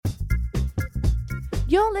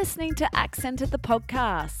You're listening to Accented the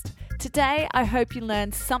podcast. Today, I hope you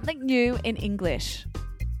learned something new in English.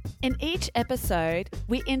 In each episode,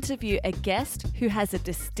 we interview a guest who has a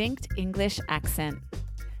distinct English accent.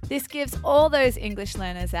 This gives all those English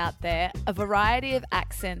learners out there a variety of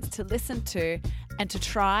accents to listen to and to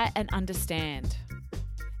try and understand.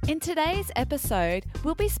 In today's episode,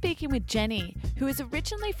 we'll be speaking with Jenny, who is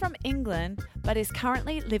originally from England but is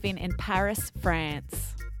currently living in Paris, France.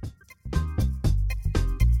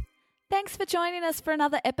 Thanks for joining us for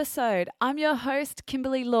another episode. I'm your host,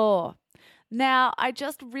 Kimberly Law. Now, I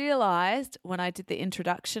just realised when I did the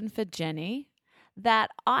introduction for Jenny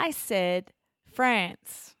that I said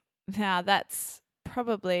France. Now, that's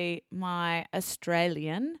probably my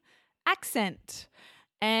Australian accent.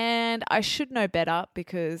 And I should know better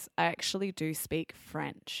because I actually do speak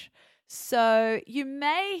French. So you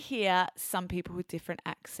may hear some people with different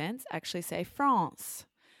accents actually say France.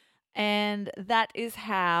 And that is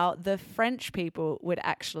how the French people would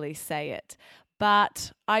actually say it.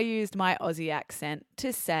 But I used my Aussie accent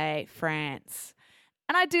to say France.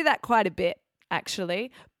 And I do that quite a bit, actually.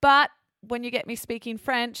 But when you get me speaking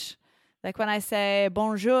French, like when I say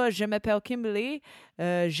bonjour, je m'appelle Kimberly,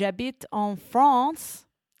 j'habite en France,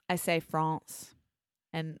 I say France.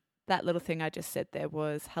 And that little thing I just said there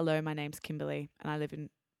was, hello, my name's Kimberly, and I live in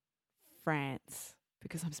France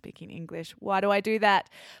because I'm speaking English. Why do I do that?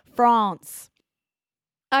 France.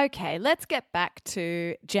 Okay, let's get back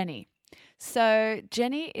to Jenny. So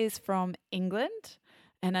Jenny is from England,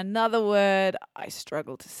 and another word I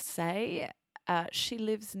struggle to say. She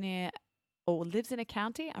lives in a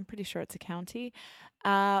county. I'm pretty sure it's a county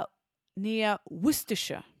near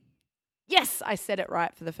Worcestershire. Yes, I said it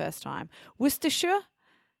right for the first time. Worcestershire.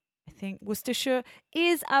 I think Worcestershire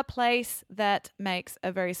is a place that makes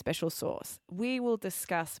a very special sauce. We will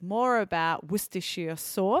discuss more about Worcestershire,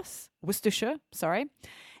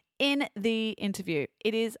 in the interview.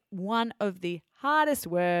 It is one of the hardest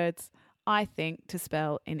words, I think, to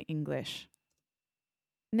spell in English.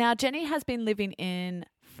 Now, Jenny has been living in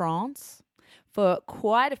France for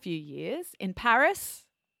quite a few years, in Paris,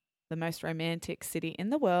 the most romantic city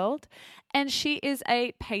in the world, and she is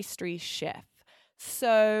a pastry chef.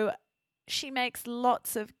 So she makes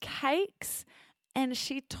lots of cakes and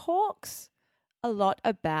she talks a lot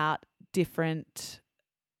about different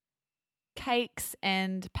cakes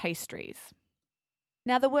and pastries.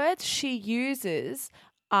 Now, the words she uses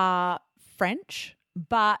are French,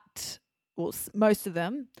 but most of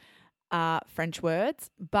them are French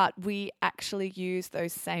words, but we actually use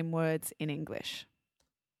those same words in English.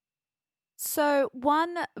 So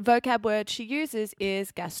one vocab word she uses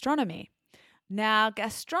is gastronomy. Now,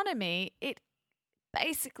 gastronomy, it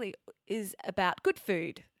basically is about good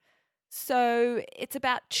food. So it's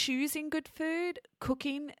about choosing good food,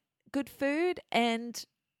 cooking good food, and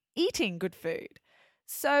eating good food.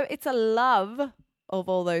 So it's a love of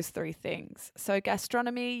all those three things. So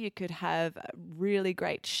gastronomy, you could have really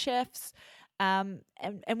great chefs, and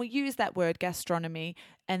we use that word gastronomy,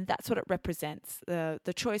 and that's what it represents,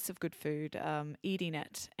 the choice of good food, eating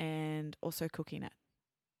it, and also cooking it.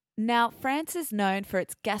 Now, France is known for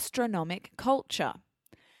its gastronomic culture,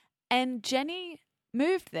 and Jenny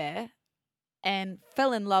moved there and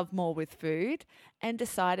fell in love more with food and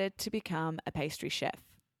decided to become a pastry chef.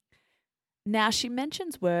 Now, she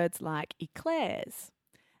mentions words like eclairs.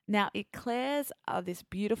 Now, eclairs are this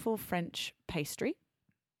beautiful French pastry,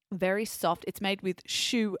 very soft. It's made with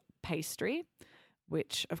choux pastry,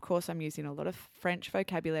 which, of course, I'm using a lot of French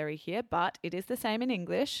vocabulary here, but it is the same in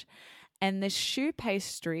English. And this choux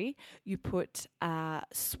pastry, you put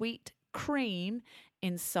sweet cream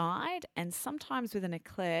inside, and sometimes with an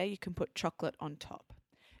eclair, you can put chocolate on top.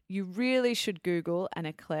 You really should Google an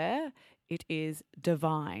eclair. It is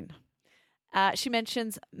divine. She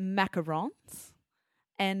mentions macarons,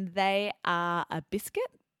 and they are a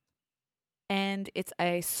biscuit, and it's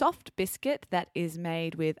a soft biscuit that is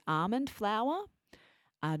made with almond flour,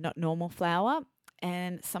 not normal flour.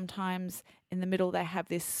 And sometimes in the middle they have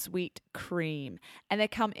this sweet cream, and they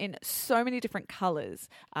come in so many different colours.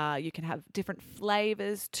 You can have different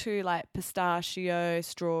flavours too, like pistachio,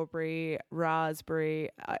 strawberry,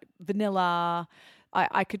 raspberry, vanilla.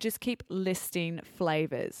 I could just keep listing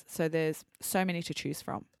flavours. So there's so many to choose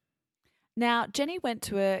from. Now, Jenny went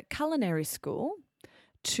to a culinary school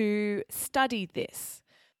to study this.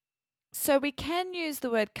 So we can use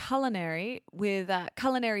the word culinary with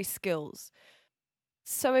culinary skills.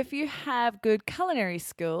 So if you have good culinary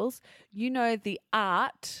skills, you know the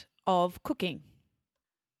art of cooking.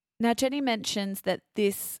 Now, Jenny mentions that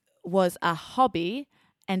this was a hobby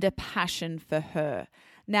and a passion for her.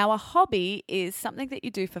 Now, a hobby is something that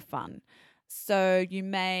you do for fun. So you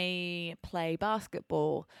may play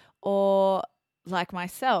basketball, or like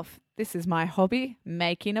myself, this is my hobby,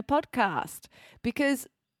 making a podcast, because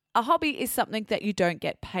a hobby is something that you don't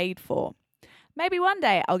get paid for. Maybe one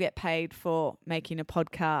day I'll get paid for making a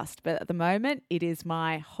podcast, but at the moment it is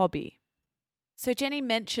my hobby. So Jenny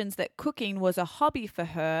mentions that cooking was a hobby for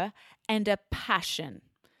her and a passion.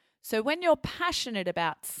 So when you're passionate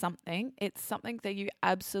about something, it's something that you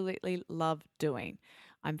absolutely love doing.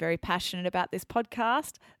 I'm very passionate about this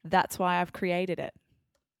podcast. That's why I've created it.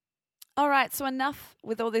 All right, so enough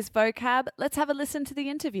with all this vocab. Let's have a listen to the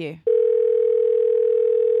interview.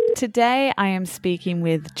 Today I am speaking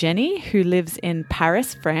with Jenny, who lives in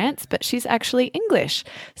Paris, France, but she's actually English.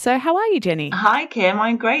 So how are you, Jenny? Hi, Kim.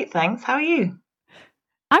 I'm great, thanks. How are you?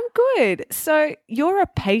 I'm good. So you're a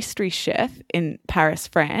pastry chef in Paris,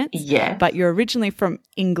 France. Yes. But you're originally from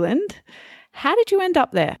England. How did you end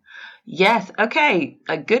up there? Yes. Okay.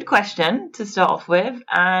 A good question to start off with.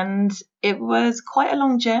 And it was quite a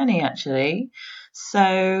long journey, actually.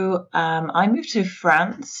 So I moved to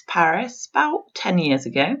France, Paris, about 10 years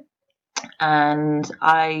ago. And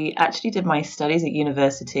I actually did my studies at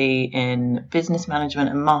university in business management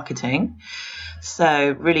and marketing.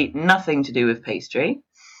 So really nothing to do with pastry.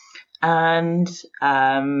 And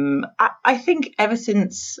I think ever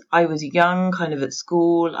since I was young, kind of at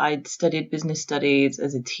school, I'd studied business studies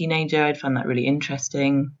as a teenager. I'd found that really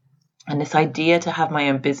interesting. And this idea to have my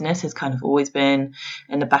own business has kind of always been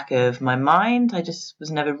in the back of my mind. I just was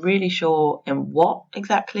never really sure in what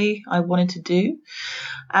exactly I wanted to do.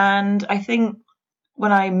 And I think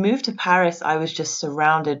when I moved to Paris, I was just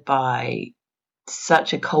surrounded by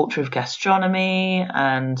such a culture of gastronomy,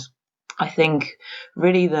 and I think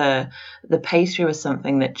really the pastry was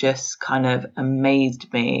something that just kind of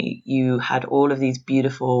amazed me. You had all of these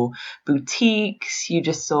beautiful boutiques. You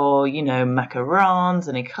just saw, macarons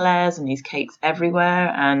and eclairs and these cakes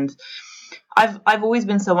everywhere. And I've always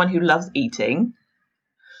been someone who loves eating.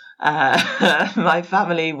 My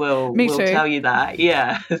family will tell you that.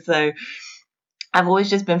 Yeah. So I've always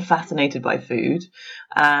just been fascinated by food.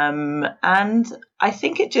 And I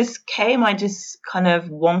think it just came, I just kind of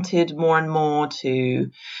wanted more and more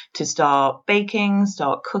to start baking,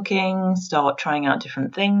 start cooking, start trying out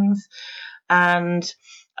different things. And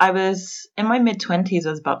I was in my mid-20s,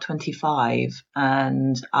 I was about 25,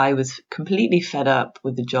 and I was completely fed up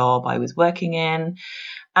with the job I was working in.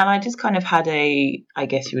 And I just kind of had I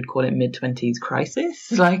guess you would call it mid-20s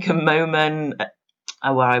crisis, like a moment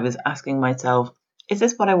where I was asking myself, is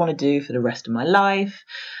this what I want to do for the rest of my life?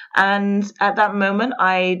 And at that moment,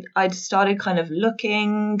 I'd started kind of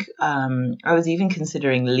looking. I was even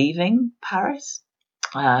considering leaving Paris.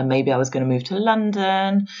 Maybe I was going to move to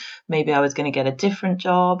London. Maybe I was going to get a different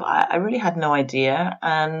job. I really had no idea.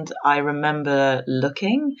 And I remember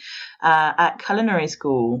looking at culinary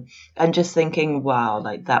school and just thinking, wow,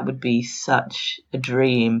 like that would be such a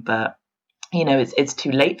dream. But it's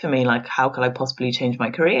too late for me. Like, how could I possibly change my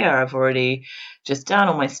career? I've already just done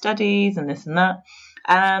all my studies and this and that.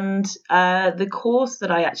 And the course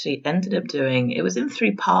that I actually ended up doing, it was in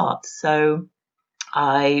 3 parts. So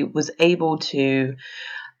I was able to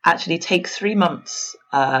actually take 3 months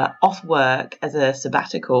off work as a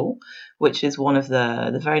sabbatical, which is one of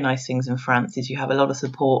the very nice things in France, is you have a lot of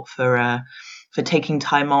support for taking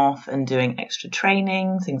time off and doing extra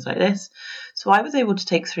training, things like this. So I was able to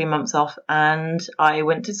take 3 months off, and I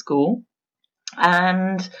went to school,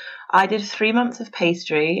 and I did 3 months of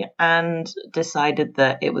pastry and decided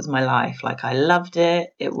that it was my life. Like, I loved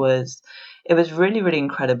it. It was really, really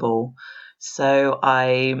incredible. So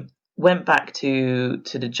I went back to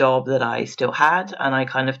the job that I still had, and I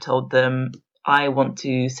kind of told them, I want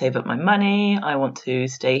to save up my money. I want to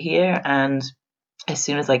stay here, and as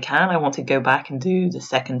soon as I can, I want to go back and do the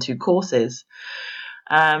second 2 courses.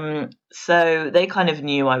 So they kind of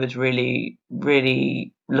knew I was really,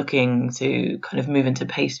 really looking to kind of move into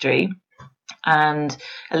pastry. And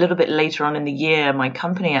a little bit later on in the year, my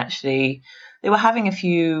company actually, they were having a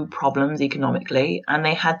few problems economically, and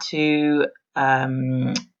they had to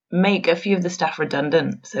make a few of the staff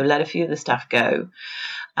redundant, so let a few of the staff go.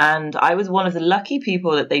 And I was one of the lucky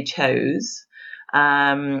people that they chose.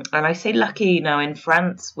 And I say lucky now, in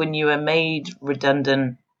France, when you are made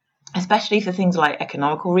redundant, especially for things like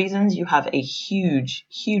economical reasons, you have a huge,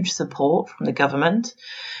 huge support from the government.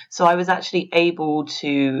 So I was actually able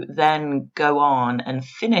to then go on and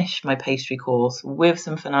finish my pastry course with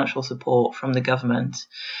some financial support from the government.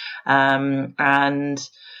 And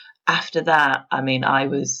after that, I mean, I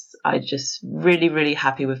just really, really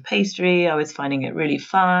happy with pastry. I was finding it really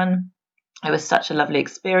fun. It was such a lovely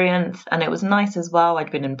experience, and it was nice as well.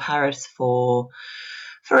 I'd been in Paris for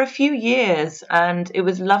for a few years, and it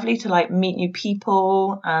was lovely to like meet new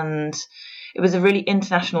people, and it was a really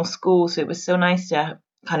international school, so it was so nice to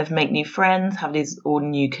kind of make new friends, have these all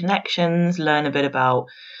new connections, learn a bit about,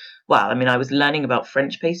 well, I mean, I was learning about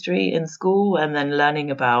French pastry in school and then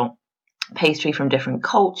learning about pastry from different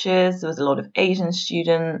cultures. There was a lot of Asian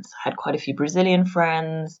students, I had quite a few Brazilian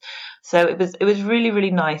friends. So it was really,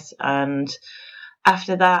 really nice. And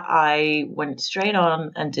after that, I went straight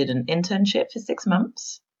on and did an internship for 6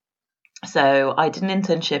 months. So I did an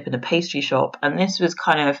internship in a pastry shop, and this was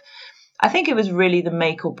kind of, I think it was really the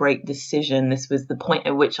make or break decision. This was the point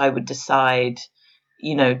at which I would decide,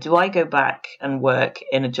 you know, do I go back and work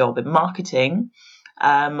in a job in marketing,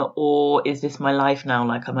 or is this my life now?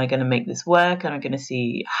 Like, am I going to make this work? Am I going to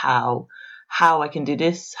see how I can do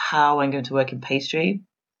this, how I'm going to work in pastry?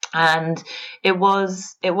 And it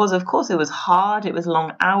was, of course, it was hard. It was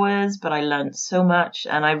long hours, but I learned so much.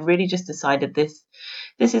 And I really just decided this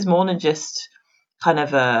is more than just kind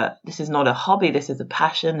of this is not a hobby. This is a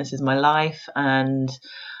passion. This is my life. And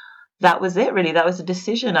that was it, really. That was a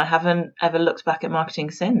decision. I haven't ever looked back at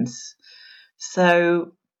marketing since.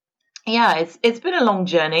 So yeah, it's been a long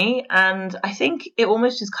journey. And I think it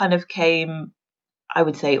almost just kind of came, I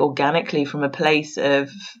would say, organically from a place of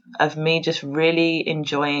me just really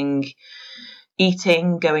enjoying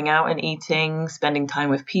eating, going out and eating, spending time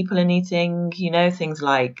with people and eating, you know, things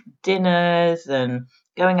like dinners and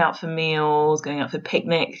going out for meals, going out for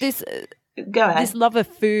picnics. Go ahead. This love of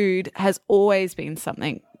food has always been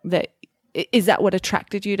something that, is that what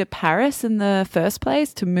attracted you to Paris in the first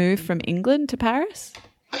place, to move from England to Paris?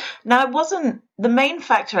 Now, it wasn't the main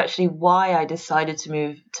factor actually why I decided to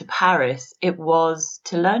move to Paris. It was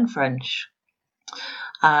to learn French.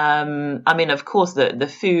 I mean, of course,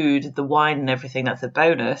 the food, the wine and everything, that's a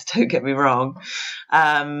bonus, don't get me wrong.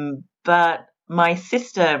 But my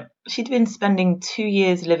sister, she'd been spending 2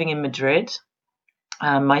 years living in Madrid.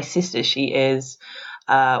 My sister, she is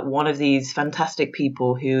one of these fantastic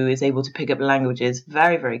people who is able to pick up languages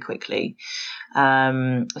very, very quickly.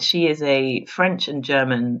 She is a French and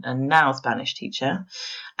German and now Spanish teacher.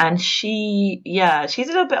 And she's a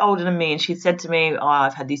little bit older than me. And she said to me,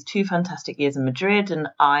 I've had these 2 fantastic years in Madrid and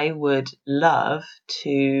I would love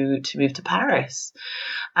to move to Paris.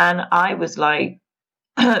 And I was like,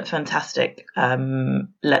 fantastic.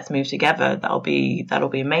 Let's move together. That'll be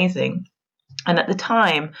amazing. And at the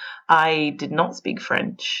time, I did not speak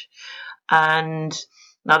French. And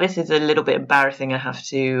now this is a little bit embarrassing, I have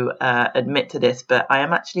to admit to this, but I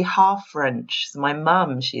am actually half French. So my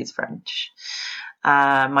mum, she is French.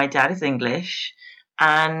 My dad is English.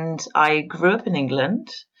 And I grew up in England.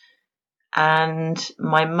 And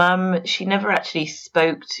my mum, she never actually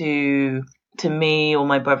spoke to me or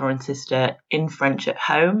my brother and sister in French at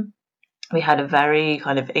home. We had a very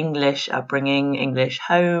kind of English upbringing, English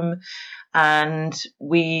home. And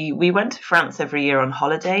we went to France every year on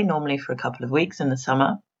holiday, normally for a couple of weeks in the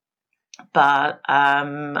summer. But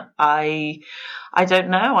I don't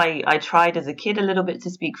know. I tried as a kid a little bit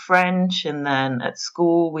to speak French, and then at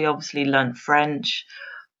school we obviously learnt French.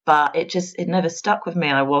 But it never stuck with me.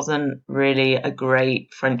 I wasn't really a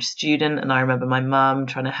great French student. And I remember my mum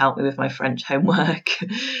trying to help me with my French homework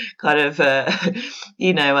kind of, at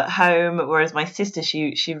home. Whereas my sister,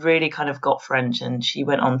 she really kind of got French and she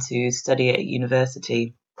went on to study at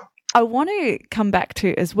university. I want to come back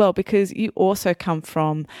to as well, because you also come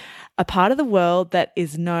from a part of the world that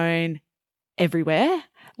is known everywhere.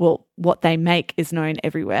 Well, what they make is known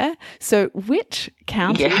everywhere. So which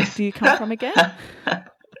county do you come from again?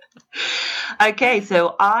 Okay,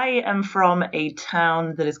 so I am from a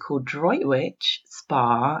town that is called Droitwich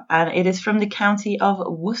Spa, and it is from the county of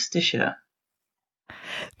Worcestershire.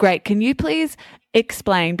 Great. Can you please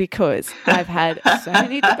explain, because I've had so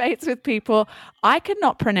many debates with people. I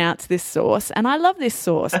cannot pronounce this sauce, and I love this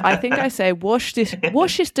sauce. I think I say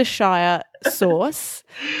Worcestershire sauce.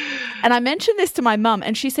 And I mentioned this to my mum,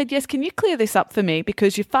 and she said, yes, can you clear this up for me,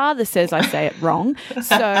 because your father says I say it wrong.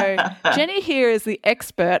 So Jenny here is the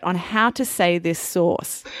expert on how to say this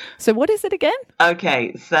sauce. So what is it again?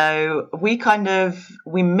 Okay, so we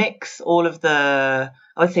mix all of the,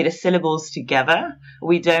 I would say, the syllables together.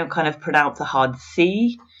 We don't kind of pronounce a hard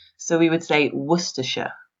C. So we would say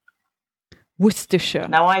Worcestershire. Worcestershire.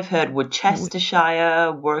 Now I've heard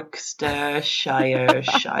Worcestershire, Worcestershire,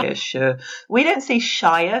 Shire. We don't say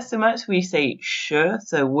Shire so much. We say shire.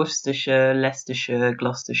 So Worcestershire, Leicestershire,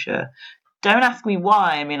 Gloucestershire. Don't ask me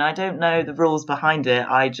why. I mean, I don't know the rules behind it.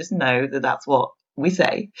 I just know that that's what we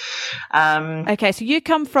say. Okay, so you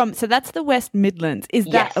come from, so that's the West Midlands. Is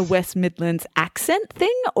that a West Midlands accent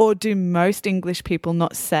thing, or do most English people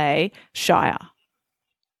not say Shire?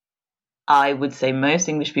 I would say most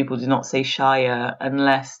English people do not say Shire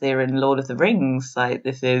unless they're in Lord of the Rings. Like,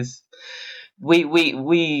 this is, we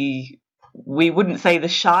wouldn't say the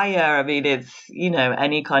Shire. I mean, it's,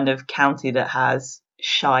 any kind of county that has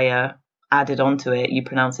Shire added onto it, you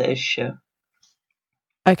pronounce it as sh.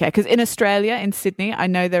 Okay, because in Australia, in Sydney, I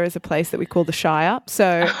know there is a place that we call the Shire.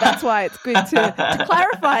 So that's why it's good to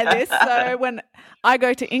clarify this. So when I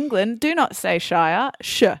go to England, do not say Shire,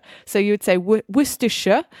 sh. So you would say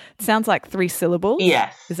Worcestershire. It sounds like 3 syllables.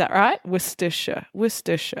 Yes. Is that right? Worcestershire.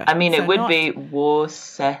 I mean, it would be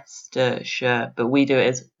Worcestershire, but we do it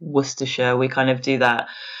as Worcestershire. We kind of do that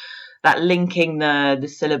linking the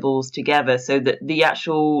syllables together, so that the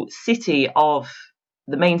actual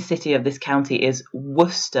the main city of this county is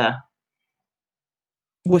Worcester.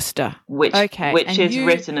 Which is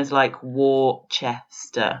written as like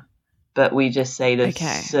Worcester, but we just say the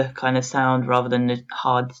s kind of sound rather than the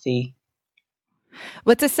hard C.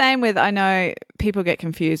 Well, it's the same with, I know people get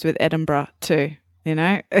confused with Edinburgh too,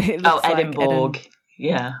 Edinburgh.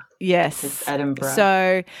 Yeah. Yes. It's Edinburgh.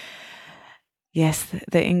 So, yes,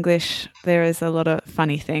 the English, there is a lot of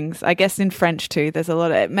funny things. I guess in French too, there's a lot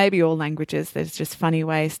of, maybe all languages, there's just funny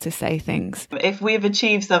ways to say things. If we've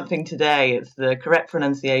achieved something today, it's the correct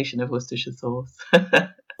pronunciation of Worcestershire sauce.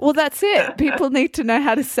 Well, that's it. People need to know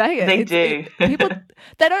how to say it. They do. People,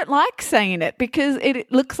 they don't like saying it because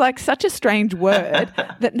it looks like such a strange word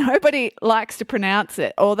that nobody likes to pronounce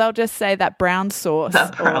it, or they'll just say that brown sauce.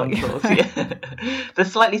 That brown sauce, yeah. The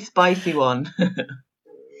slightly spicy one.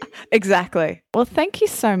 Exactly. Well, thank you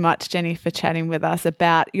so much, Jenny, for chatting with us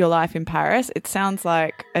about your life in Paris. It sounds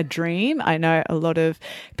like a dream. I know a lot of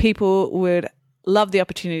people would love the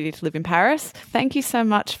opportunity to live in Paris. Thank you so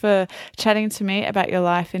much for chatting to me about your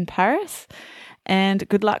life in Paris, and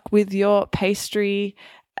good luck with your pastry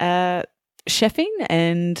chefing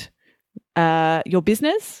and your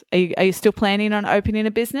business. Are you still planning on opening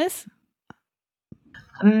a business?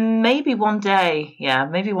 Maybe one day. Yeah,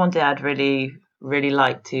 maybe one day I'd really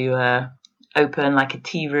like to open like a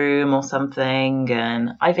tea room or something,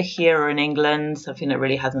 and either here or in England, something that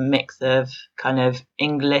really has a mix of kind of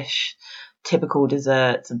English typical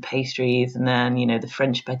desserts and pastries, and then the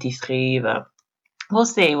French pâtisserie. But we'll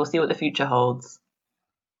see what the future holds.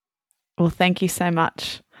 Well, thank you so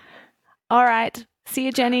much. All right, see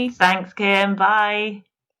you, Jenny. Thanks, Kim. Bye.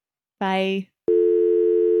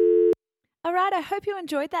 All right, I hope you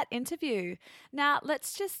enjoyed that interview. Now,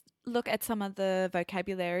 let's just look at some of the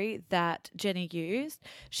vocabulary that Jenny used.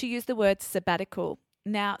 She used the word sabbatical.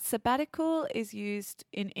 Now, sabbatical is used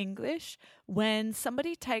in English when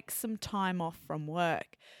somebody takes some time off from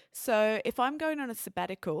work. So if I'm going on a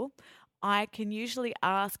sabbatical, I can usually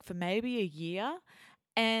ask for maybe a year,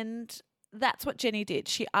 and that's what Jenny did.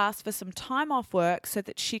 She asked for some time off work so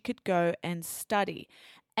that she could go and study.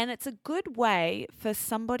 And it's a good way for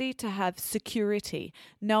somebody to have security,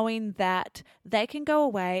 knowing that they can go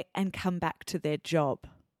away and come back to their job.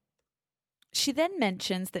 She then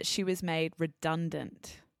mentions that she was made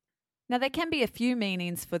redundant. Now, there can be a few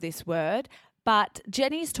meanings for this word, but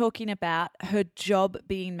Jenny's talking about her job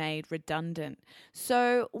being made redundant.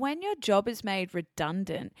 So when your job is made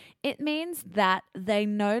redundant, it means that they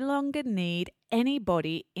no longer need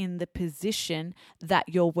anybody in the position that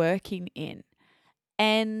you're working in.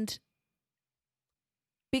 And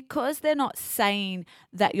because they're not saying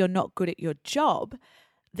that you're not good at your job,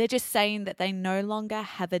 they're just saying that they no longer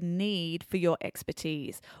have a need for your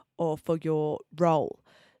expertise or for your role.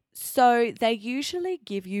 So they usually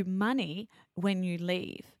give you money when you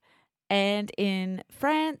leave. And in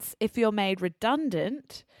France, if you're made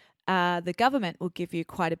redundant, the government will give you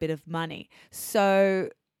quite a bit of money. So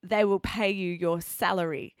they will pay you your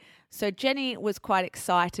salary. So Jenny was quite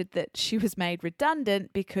excited that she was made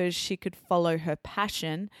redundant because she could follow her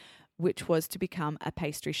passion, which was to become a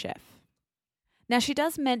pastry chef. Now, she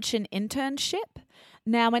does mention internship.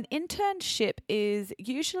 Now, an internship is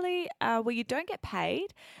usually where you don't get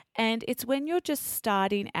paid, and it's when you're just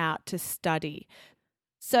starting out to study.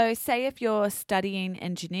 So say if you're studying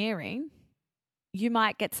engineering, you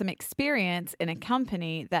might get some experience in a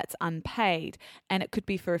company that's unpaid, and it could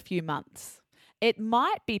be for a few months. It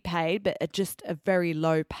might be paid, but at just a very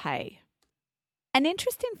low pay. An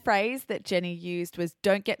interesting phrase that Jenny used was,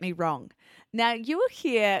 "don't get me wrong." Now, you will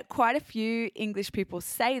hear quite a few English people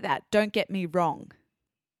say that, "don't get me wrong."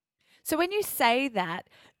 So when you say that,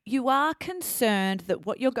 you are concerned that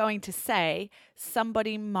what you're going to say,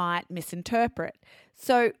 somebody might misinterpret.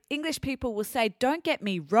 So English people will say, "don't get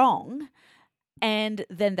me wrong," and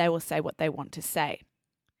then they will say what they want to say.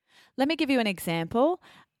 Let me give you an example.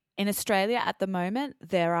 In Australia at the moment,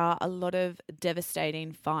 there are a lot of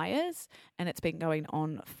devastating fires, and it's been going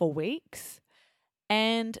on for weeks.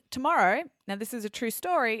 And tomorrow, now this is a true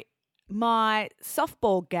story, my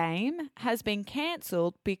softball game has been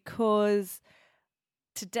cancelled because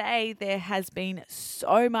today there has been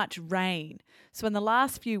so much rain. So in the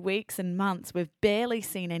last few weeks and months, we've barely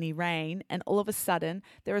seen any rain, and all of a sudden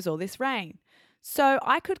there is all this rain. So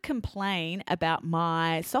I could complain about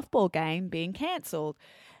my softball game being cancelled.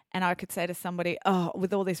 And I could say to somebody, oh,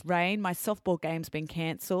 with all this rain, my softball game's been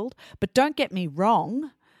cancelled. But don't get me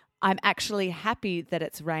wrong, I'm actually happy that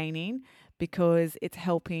it's raining because it's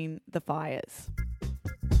helping the fires.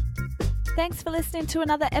 Thanks for listening to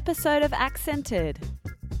another episode of Accented.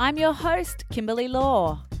 I'm your host, Kimberly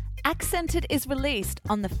Law. Accented is released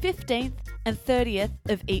on the 15th and 30th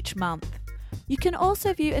of each month. You can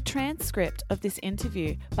also view a transcript of this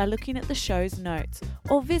interview by looking at the show's notes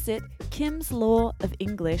or visit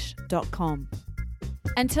kimslawoфenglish.com.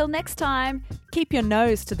 Until next time, keep your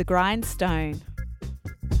nose to the grindstone.